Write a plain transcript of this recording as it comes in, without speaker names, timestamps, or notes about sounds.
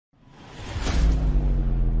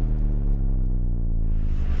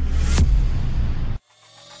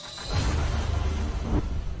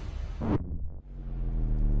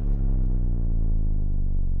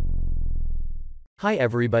Hi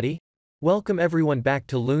everybody. Welcome everyone back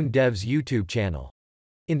to Lun Dev's YouTube channel.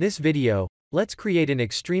 In this video, let's create an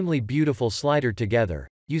extremely beautiful slider together,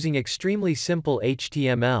 using extremely simple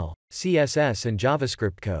HTML, CSS and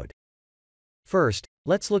JavaScript code. First,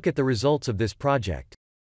 let's look at the results of this project.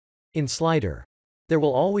 In slider, there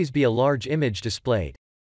will always be a large image displayed.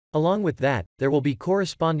 Along with that, there will be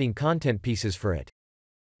corresponding content pieces for it.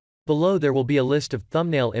 Below there will be a list of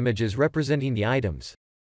thumbnail images representing the items.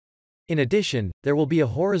 In addition, there will be a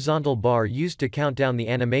horizontal bar used to count down the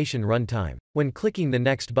animation runtime. When clicking the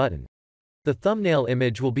next button, the thumbnail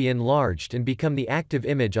image will be enlarged and become the active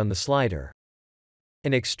image on the slider.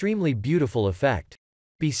 An extremely beautiful effect.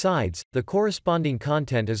 Besides, the corresponding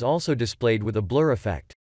content is also displayed with a blur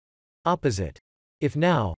effect. Opposite. If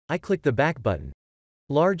now, I click the back button,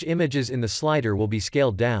 large images in the slider will be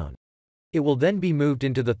scaled down. It will then be moved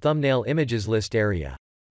into the thumbnail images list area.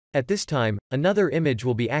 At this time, another image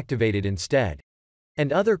will be activated instead.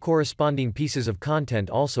 And other corresponding pieces of content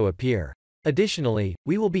also appear. Additionally,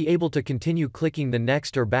 we will be able to continue clicking the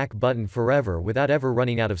next or back button forever without ever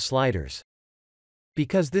running out of sliders.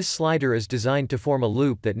 Because this slider is designed to form a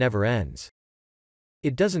loop that never ends.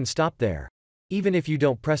 It doesn't stop there. Even if you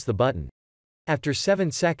don't press the button. After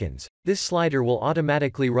 7 seconds, this slider will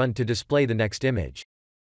automatically run to display the next image.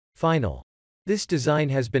 Final. This design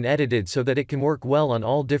has been edited so that it can work well on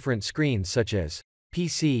all different screens such as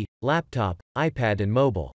PC, laptop, iPad and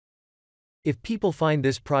mobile. If people find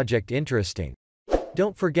this project interesting,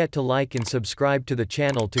 don't forget to like and subscribe to the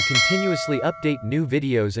channel to continuously update new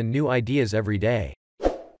videos and new ideas every day.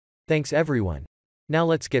 Thanks everyone. Now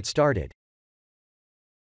let's get started.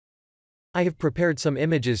 I have prepared some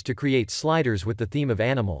images to create sliders with the theme of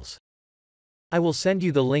animals. I will send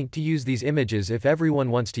you the link to use these images if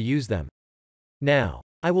everyone wants to use them. Now,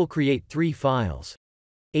 I will create 3 files.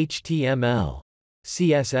 HTML,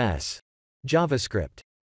 CSS, JavaScript.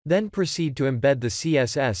 Then proceed to embed the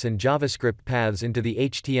CSS and JavaScript paths into the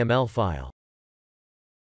HTML file.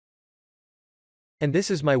 And this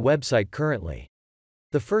is my website currently.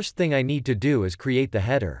 The first thing I need to do is create the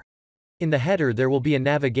header. In the header there will be a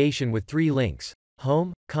navigation with 3 links: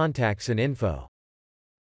 home, contacts and info.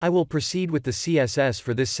 I will proceed with the CSS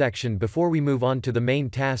for this section before we move on to the main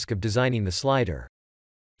task of designing the slider.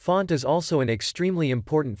 Font is also an extremely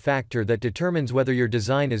important factor that determines whether your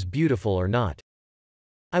design is beautiful or not.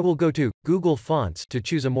 I will go to Google Fonts to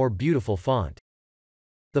choose a more beautiful font.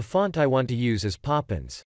 The font I want to use is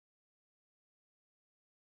Poppins.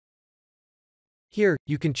 Here,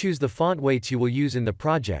 you can choose the font weights you will use in the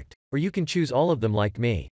project, or you can choose all of them like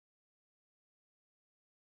me.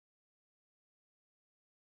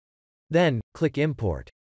 Then, click Import.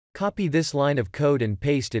 Copy this line of code and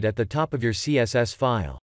paste it at the top of your CSS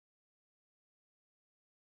file.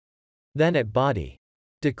 Then at Body,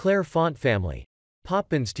 declare font family,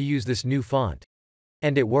 Poppins to use this new font.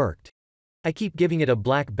 And it worked. I keep giving it a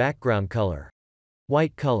black background color.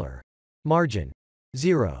 White color. Margin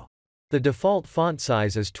 0. The default font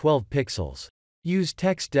size is 12 pixels. Use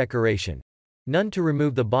text decoration. None to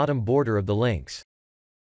remove the bottom border of the links.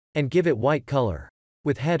 And give it white color.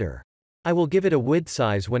 With header, I will give it a width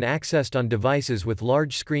size when accessed on devices with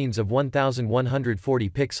large screens of 1140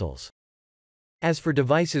 pixels. As for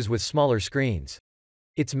devices with smaller screens,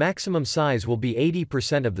 its maximum size will be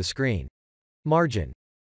 80% of the screen. Margin.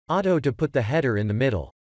 Auto to put the header in the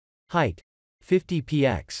middle. Height. 50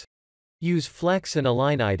 px. Use flex and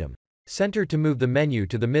align item. Center to move the menu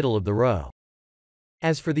to the middle of the row.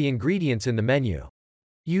 As for the ingredients in the menu,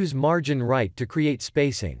 use margin right to create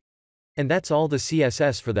spacing. And that's all the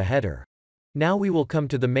CSS for the header. Now we will come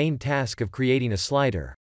to the main task of creating a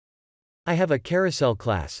slider. I have a carousel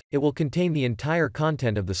class. It will contain the entire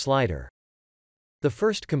content of the slider. The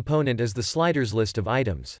first component is the slider's list of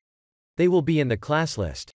items. They will be in the class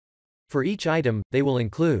list. For each item, they will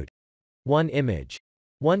include 1 image.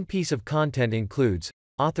 One piece of content includes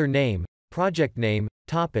author name, project name,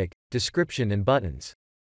 topic, description and buttons.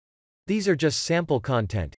 These are just sample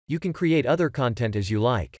content. You can create other content as you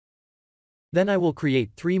like. Then I will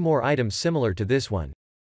create 3 more items similar to this one.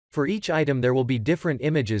 For each item there will be different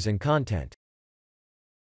images and content.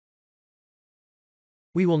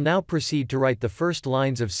 We will now proceed to write the first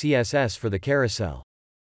lines of CSS for the carousel.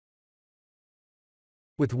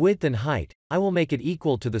 With width and height, I will make it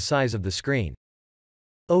equal to the size of the screen.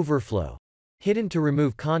 Overflow. Hidden to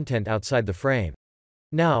remove content outside the frame.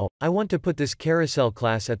 Now, I want to put this carousel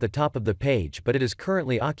class at the top of the page, but it is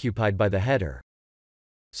currently occupied by the header.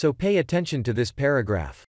 So pay attention to this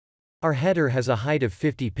paragraph. Our header has a height of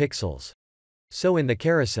 50 pixels. So in the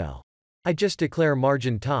carousel, I just declare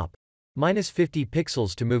margin top, -50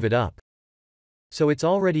 pixels to move it up. So it's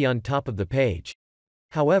already on top of the page.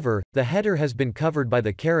 However, the header has been covered by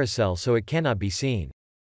the carousel so it cannot be seen.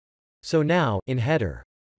 So now, in header,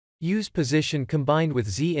 use position combined with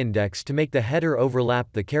z-index to make the header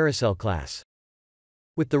overlap the carousel class,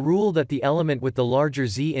 with the rule that the element with the larger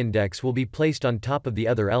z-index will be placed on top of the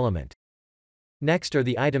other element. Next are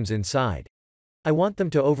the items inside. I want them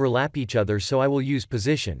to overlap each other, so I will use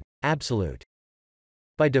position, absolute.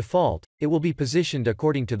 By default, it will be positioned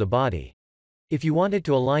according to the body. If you want it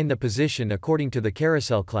to align the position according to the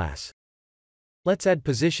carousel class, let's add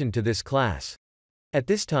position to this class. At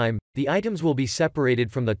this time, the items will be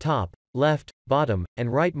separated from the top, left, bottom,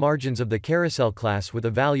 and right margins of the carousel class with a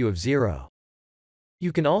value of 0.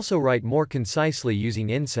 You can also write more concisely using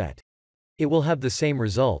inset. It will have the same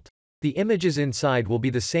result. The images inside will be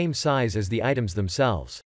the same size as the items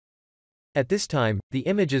themselves. At this time, the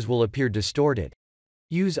images will appear distorted.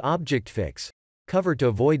 Use object fix cover to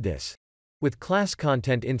avoid this, with class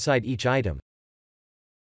content inside each item.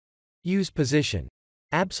 Use position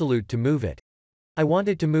absolute to move it. I want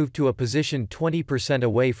it to move to a position 20%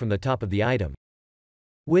 away from the top of the item.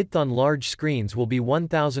 Width on large screens will be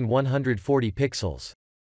 1140 pixels.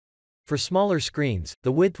 For smaller screens,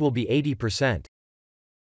 the width will be 80%.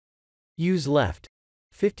 Use left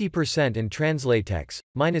 50% and translatex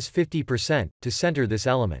 -50% to center this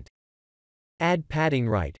element. Add padding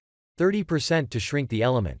right 30% to shrink the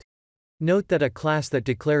element. Note that a class that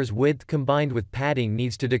declares width combined with padding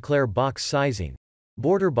needs to declare box sizing,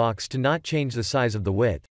 border box, to not change the size of the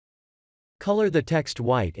width. Color the text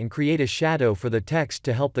white and create a shadow for the text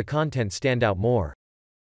to help the content stand out more.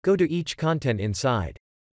 Go to each content inside.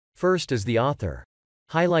 First is the author.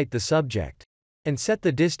 Highlight the subject, and set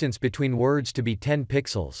the distance between words to be 10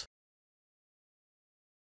 pixels.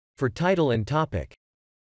 For title and topic,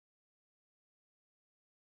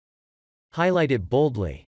 highlight it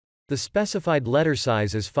boldly. The specified letter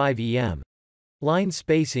size is 5 em. Line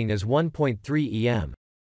spacing is 1.3 em.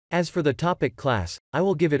 As for the topic class, I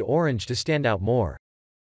will give it orange to stand out more.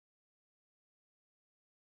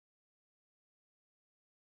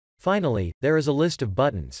 Finally, there is a list of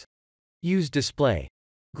buttons. Use display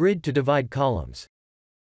grid to divide columns.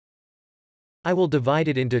 I will divide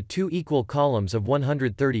it into 2 equal columns of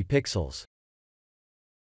 130 pixels.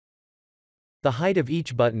 The height of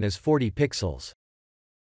each button is 40 pixels.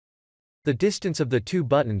 The distance of the 2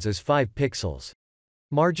 buttons is 5 pixels.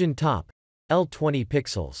 Margin top L 20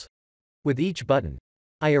 pixels. With each button,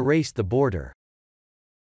 I erased the border.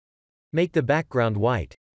 Make the background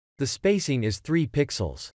white. The spacing is 3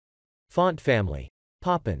 pixels. Font family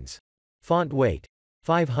Poppins. Font weight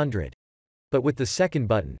 500. But with the second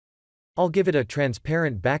button, I'll give it a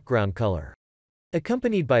transparent background color.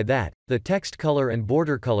 Accompanied by that, the text color and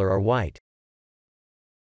border color are white.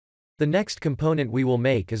 The next component we will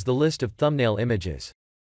make is the list of thumbnail images.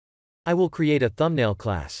 I will create a thumbnail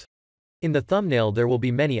class. In the thumbnail there will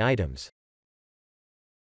be many items.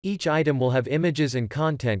 Each item will have images and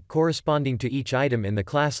content corresponding to each item in the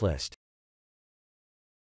class list.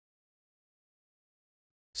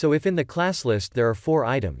 So if in the class list there are 4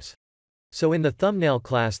 items, so in the thumbnail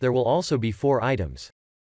class there will also be 4 items.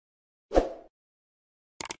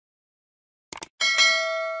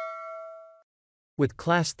 With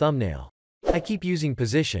class thumbnail, I keep using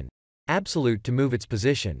position absolute to move its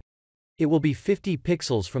position. It will be 50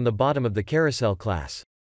 pixels from the bottom of the carousel class.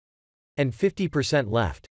 And 50%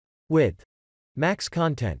 left. Width max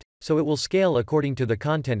content, so it will scale according to the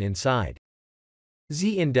content inside.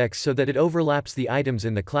 Z-index so that it overlaps the items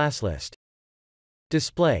in the class list.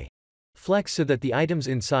 Display flex so that the items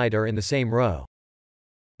inside are in the same row.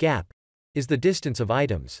 Gap is the distance of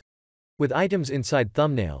items. With items inside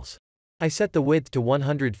thumbnails, I set the width to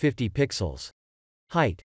 150 pixels.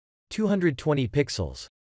 Height 220 pixels.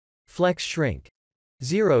 Flex shrink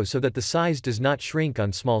 0 so that the size does not shrink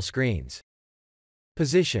on small screens.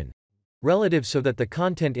 Position relative so that the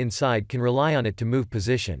content inside can rely on it to move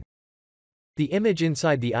position. The image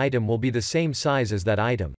inside the item will be the same size as that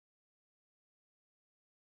item.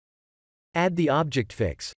 Add the object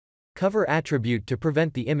fix cover attribute to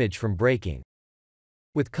prevent the image from breaking.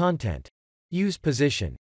 With content, use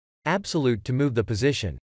position absolute to move the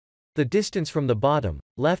position. The distance from the bottom,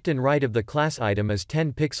 left and right of the class item is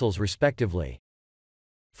 10 pixels respectively.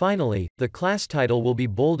 Finally, the class title will be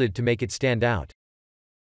bolded to make it stand out.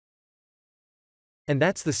 And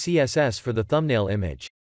that's the CSS for the thumbnail image.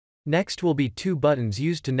 Next will be 2 buttons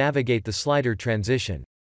used to navigate the slider transition.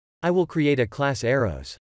 I will create a class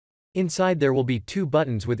arrows. Inside there will be 2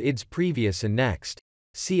 buttons with IDs previous and next.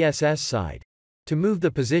 CSS side. To move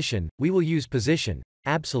the position, we will use position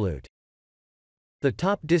absolute. The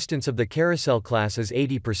top distance of the carousel class is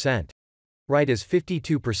 80%. Right is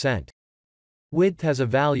 52%. Width has a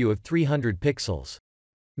value of 300 pixels.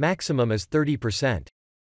 Maximum is 30%.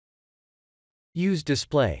 Use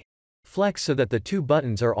display flex so that the two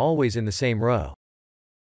buttons are always in the same row,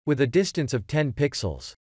 with a distance of 10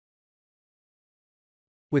 pixels.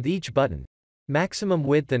 With each button, maximum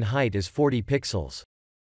width and height is 40 pixels.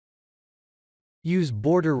 Use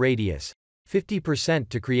border radius 50%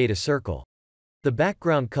 to create a circle. The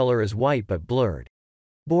background color is white but blurred.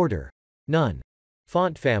 Border none.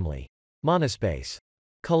 Font family monospace.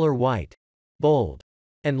 Color white, bold,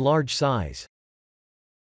 and large size.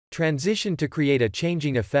 Transition to create a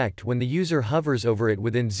changing effect when the user hovers over it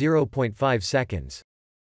within 0.5 seconds.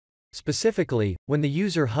 Specifically, when the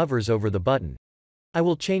user hovers over the button, I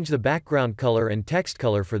will change the background color and text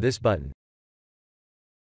color for this button.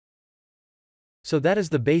 So that is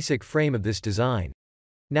the basic frame of this design.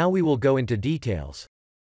 Now we will go into details.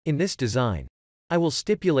 In this design, I will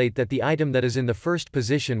stipulate that the item that is in the first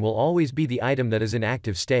position will always be the item that is in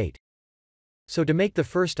active state. So to make the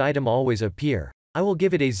first item always appear, I will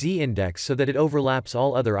give it a z-index so that it overlaps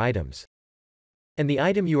all other items. And the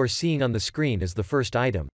item you are seeing on the screen is the first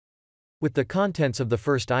item. With the contents of the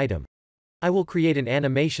first item, I will create an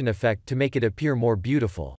animation effect to make it appear more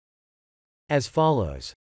beautiful. As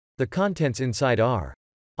follows. The contents inside are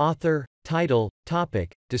author, title,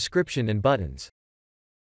 topic, description and buttons.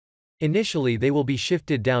 Initially they will be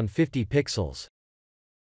shifted down 50 pixels.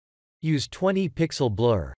 Use 20 pixel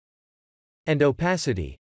blur. And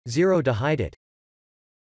opacity 0 to hide it.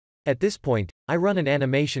 At this point, I run an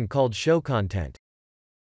animation called Show Content.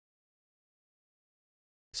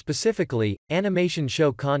 Specifically, animation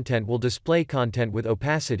Show Content will display content with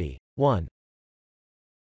opacity 1.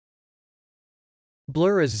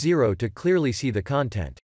 Blur is 0 to clearly see the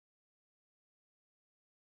content.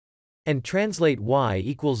 And translate y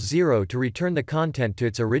equals 0 to return the content to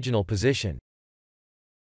its original position.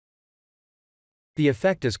 The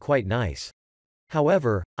effect is quite nice.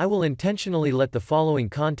 However, I will intentionally let the following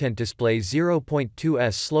content display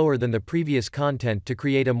 0.2s slower than the previous content to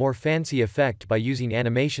create a more fancy effect by using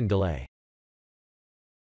animation delay.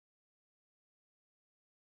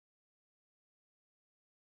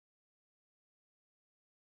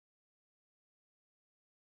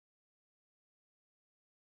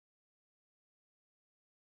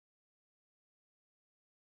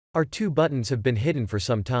 Our two buttons have been hidden for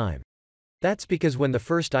some time. That's because when the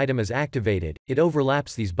first item is activated, it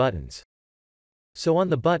overlaps these buttons. So on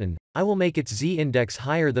the button, I will make its z-index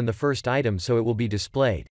higher than the first item so it will be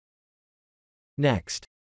displayed. Next,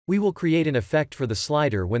 we will create an effect for the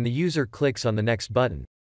slider when the user clicks on the next button.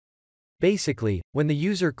 Basically, when the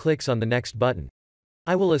user clicks on the next button,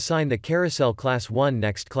 I will assign the Carousel class 1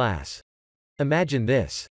 next class. Imagine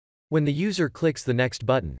this. When the user clicks the next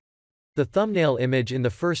button, the thumbnail image in the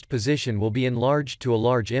first position will be enlarged to a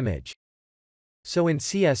large image. So in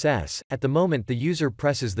CSS, at the moment the user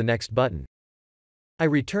presses the next button, I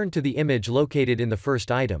return to the image located in the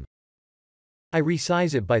first item. I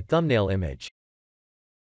resize it by thumbnail image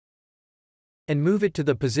and move it to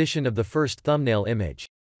the position of the first thumbnail image,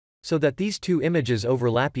 so that these two images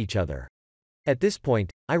overlap each other. At this point,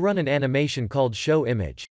 I run an animation called Show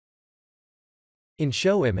Image. In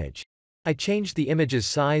Show Image, I change the image's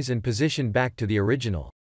size and position back to the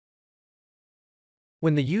original.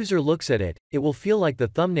 When the user looks at it, it will feel like the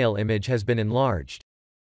thumbnail image has been enlarged.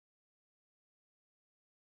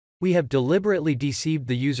 We have deliberately deceived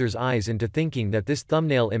the user's eyes into thinking that this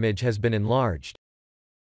thumbnail image has been enlarged.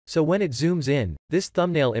 So when it zooms in, this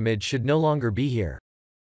thumbnail image should no longer be here.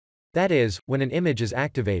 That is, when an image is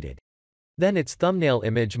activated, then its thumbnail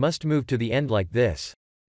image must move to the end like this.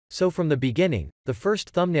 So from the beginning, the first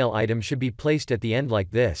thumbnail item should be placed at the end like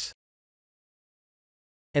this.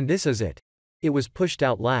 And this is it. It was pushed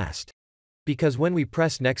out last. Because when we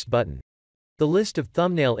press next button, the list of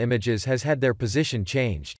thumbnail images has had their position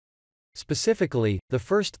changed. Specifically, the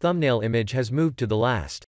first thumbnail image has moved to the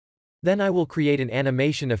last. Then I will create an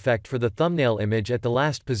animation effect for the thumbnail image at the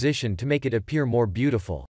last position to make it appear more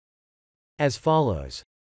beautiful. As follows.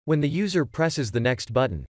 When the user presses the next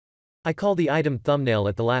button, I call the item thumbnail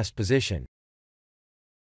at the last position.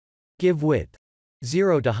 Give width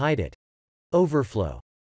 0 to hide it. Overflow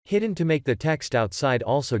hidden to make the text outside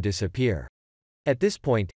also disappear. At this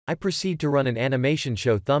point, I proceed to run an animation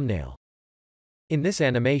Show Thumbnail. In this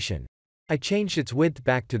animation, I changed its width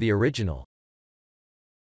back to the original.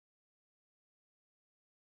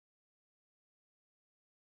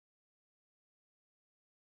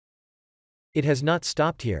 It has not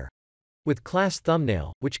stopped here. With class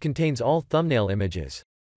thumbnail, which contains all thumbnail images,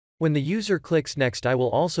 when the user clicks next, I will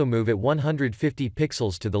also move it 150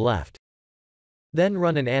 pixels to the left. Then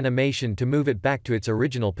run an animation to move it back to its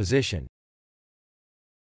original position.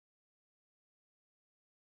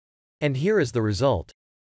 And here is the result.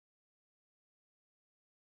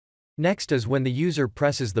 Next is when the user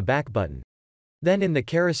presses the back button. Then in the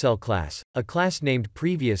Carousel class, a class named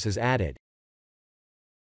Previous is added.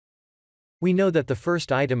 We know that the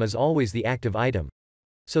first item is always the active item.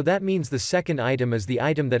 So that means the second item is the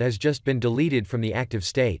item that has just been deleted from the active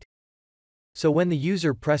state. So when the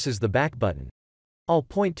user presses the back button, I'll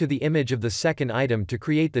point to the image of the second item to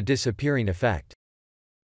create the disappearing effect.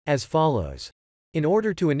 As follows. In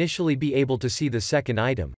order to initially be able to see the second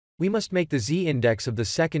item, we must make the z-index of the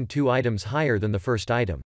second two items higher than the first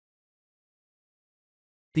item.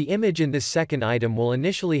 The image in this second item will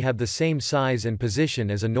initially have the same size and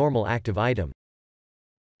position as a normal active item.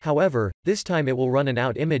 However, this time it will run an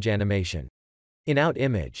out-image animation. In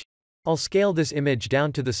out-image, I'll scale this image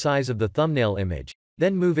down to the size of the thumbnail image,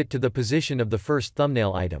 then move it to the position of the first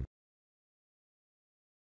thumbnail item.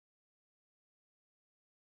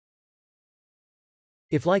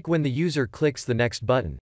 If like when the user clicks the next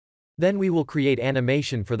button, then we will create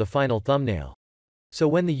animation for the final thumbnail. So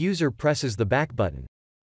when the user presses the back button,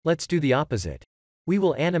 let's do the opposite. We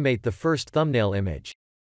will animate the first thumbnail image.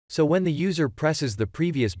 So when the user presses the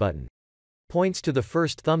previous button, points to the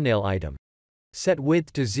first thumbnail item, set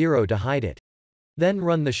width to 0 to hide it, then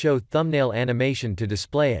run the show thumbnail animation to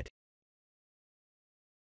display it.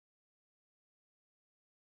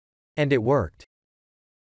 And it worked.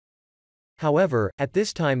 However, at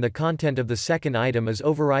this time the content of the second item is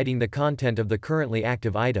overriding the content of the currently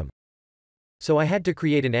active item. So I had to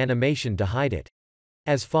create an animation to hide it.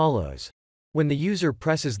 As follows. When the user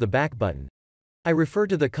presses the back button, I refer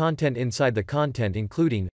to the content inside the content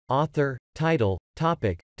including author, title,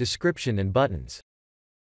 topic, description and buttons.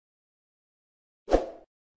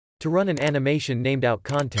 To run an animation named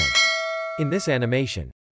outContent. In this animation,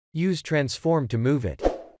 use transform to move it,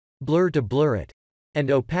 blur to blur it, and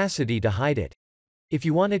opacity to hide it. If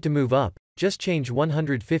you want it to move up, just change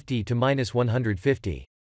 150 to -150.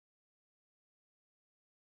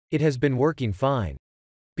 It has been working fine.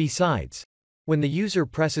 Besides, when the user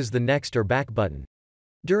presses the next or back button,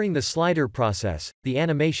 during the slider process, the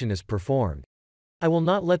animation is performed. I will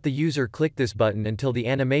not let the user click this button until the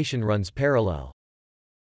animation runs parallel.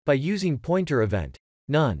 By using pointer event,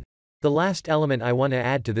 none. The last element I want to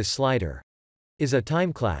add to this slider is a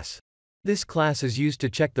time class. This class is used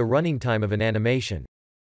to check the running time of an animation.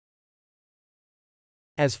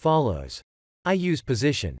 As follows. I use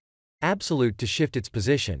position absolute to shift its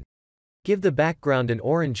position. Give the background an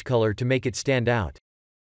orange color to make it stand out.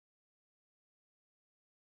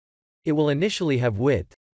 It will initially have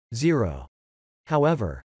width 0.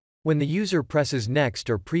 However, when the user presses next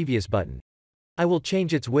or previous button, I will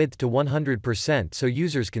change its width to 100% so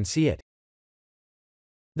users can see it.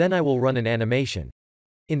 Then I will run an animation.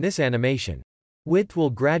 In this animation, width will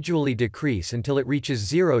gradually decrease until it reaches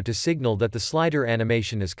 0 to signal that the slider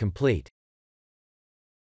animation is complete.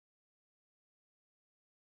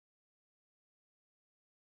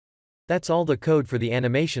 That's all the code for the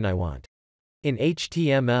animation I want. In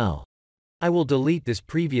HTML, I will delete this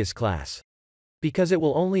previous class, because it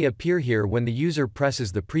will only appear here when the user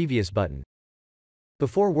presses the previous button.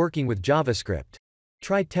 Before working with JavaScript,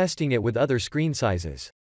 try testing it with other screen sizes.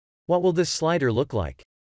 What will this slider look like?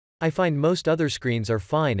 I find most other screens are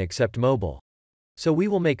fine except mobile. So we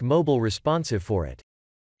will make mobile responsive for it.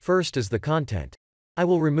 First is the content. I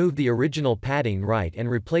will remove the original padding right and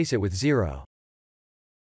replace it with 0.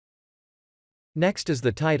 Next is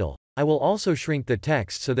the title. I will also shrink the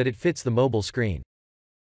text so that it fits the mobile screen.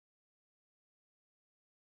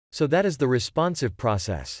 So that is the responsive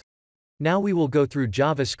process. Now we will go through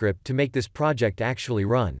JavaScript to make this project actually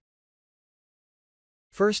run.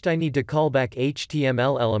 First I need to call back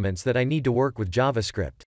HTML elements that I need to work with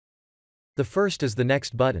JavaScript. The first is the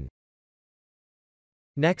next button.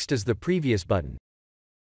 Next is the previous button.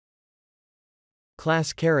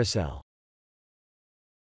 Class Carousel.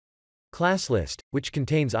 Class List, which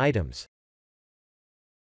contains items.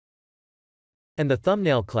 And the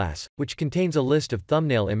thumbnail class, which contains a list of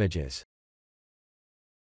thumbnail images.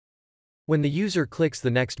 When the user clicks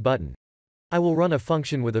the next button, I will run a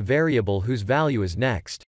function with a variable whose value is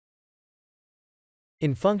next.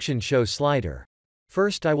 In function showSlider,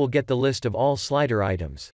 first I will get the list of all slider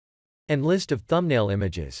items and list of thumbnail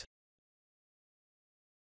images.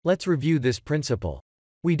 Let's review this principle.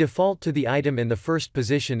 We default to the item in the first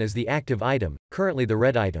position as the active item, currently the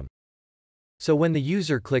red item. So when the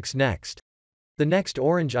user clicks next, the next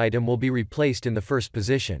orange item will be replaced in the first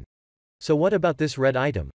position. So what about this red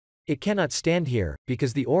item? It cannot stand here,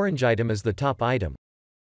 because the orange item is the top item.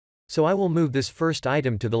 So I will move this first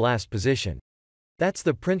item to the last position. That's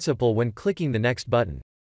the principle when clicking the next button.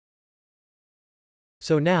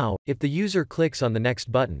 So now, if the user clicks on the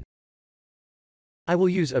next button, I will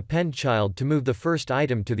use append child to move the first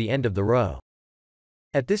item to the end of the row.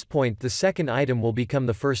 At this point, the second item will become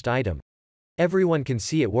the first item. Everyone can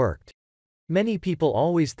see it worked. Many people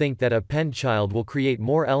always think that append child will create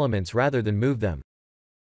more elements rather than move them.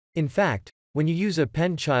 In fact, when you use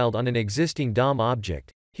append child on an existing DOM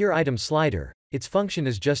object, here item slider, its function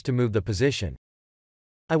is just to move the position.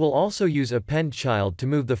 I will also use append child to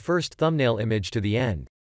move the first thumbnail image to the end.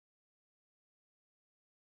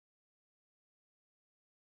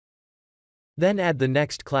 Then add the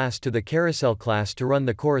next class to the carousel class to run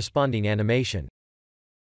the corresponding animation.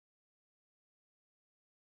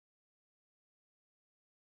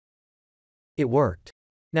 It worked.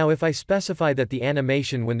 Now if I specify that the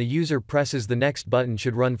animation when the user presses the next button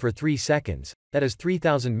should run for 3 seconds, that is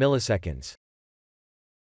 3000 milliseconds.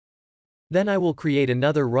 Then I will create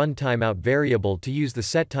another run timeout variable to use the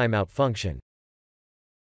setTimeout function.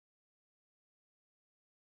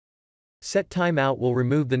 SetTimeout will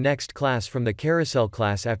remove the next class from the carousel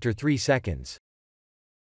class after 3 seconds.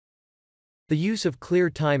 The use of clear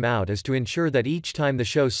timeout is to ensure that each time the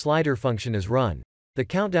show slider function is run, the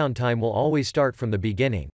countdown time will always start from the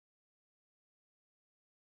beginning.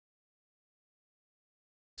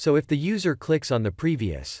 So if the user clicks on the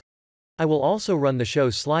previous, I will also run the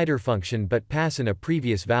show slider function but pass in a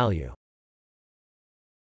previous value.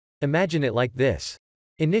 Imagine it like this.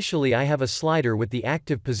 Initially I have a slider with the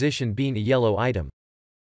active position being a yellow item.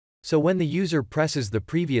 So when the user presses the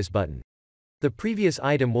previous button, the previous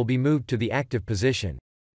item will be moved to the active position.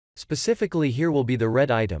 Specifically here will be the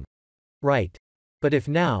red item. Right. But if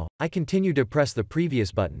now, I continue to press the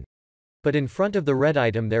previous button, but in front of the red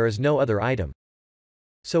item there is no other item.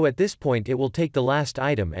 So at this point it will take the last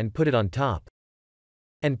item and put it on top.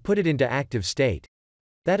 And put it into active state.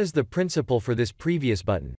 That is the principle for this previous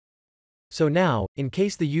button. So now, in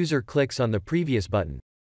case the user clicks on the previous button,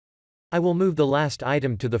 I will move the last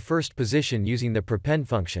item to the first position using the prepend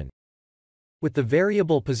function, with the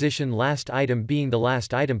variable position last item being the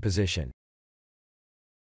last item position.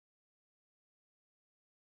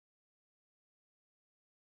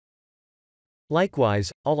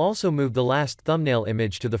 Likewise, I'll also move the last thumbnail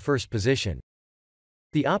image to the first position.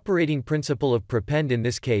 The operating principle of prepend in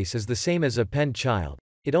this case is the same as append child.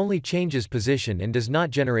 It only changes position and does not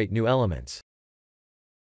generate new elements.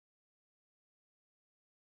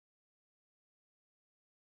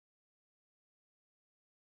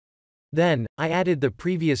 Then, I added the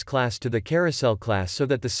previous class to the carousel class so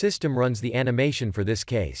that the system runs the animation for this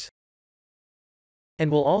case. And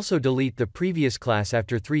will also delete the previous class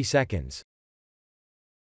after 3 seconds.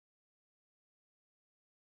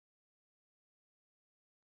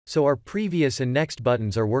 So our previous and next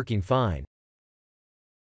buttons are working fine.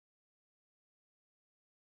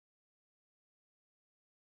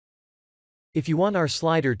 If you want our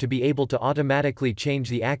slider to be able to automatically change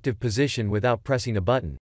the active position without pressing a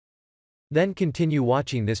button, then continue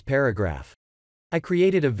watching this paragraph. I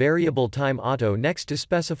created a variable timeAuto next to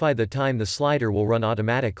specify the time the slider will run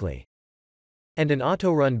automatically, and an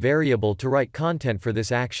auto-run variable to write content for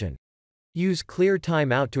this action. Use clear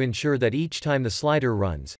timeout to ensure that each time the slider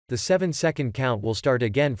runs, the 7-second count will start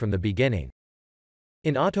again from the beginning.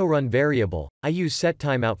 In auto-run variable, I use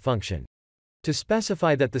setTimeout function to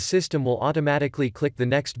specify that the system will automatically click the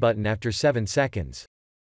next button after 7 seconds.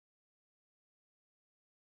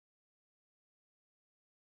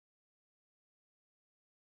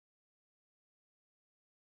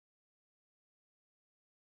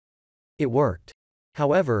 It worked.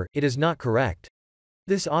 However, it is not correct.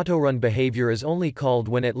 This auto-run behavior is only called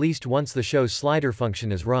when at least once the show slider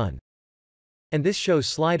function is run. And this show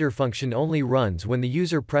slider function only runs when the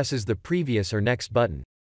user presses the previous or next button.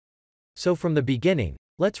 So from the beginning,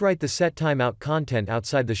 let's write the setTimeout content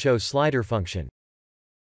outside the show slider function,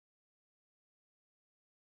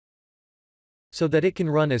 so that it can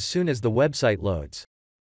run as soon as the website loads.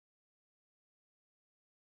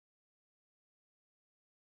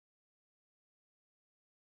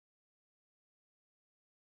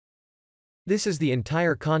 This is the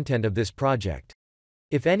entire content of this project.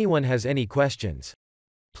 If anyone has any questions,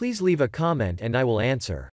 please leave a comment and I will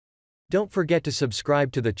answer. Don't forget to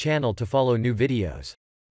subscribe to the channel to follow new videos.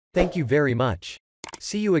 Thank you very much.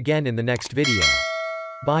 See you again in the next video.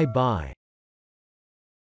 Bye bye.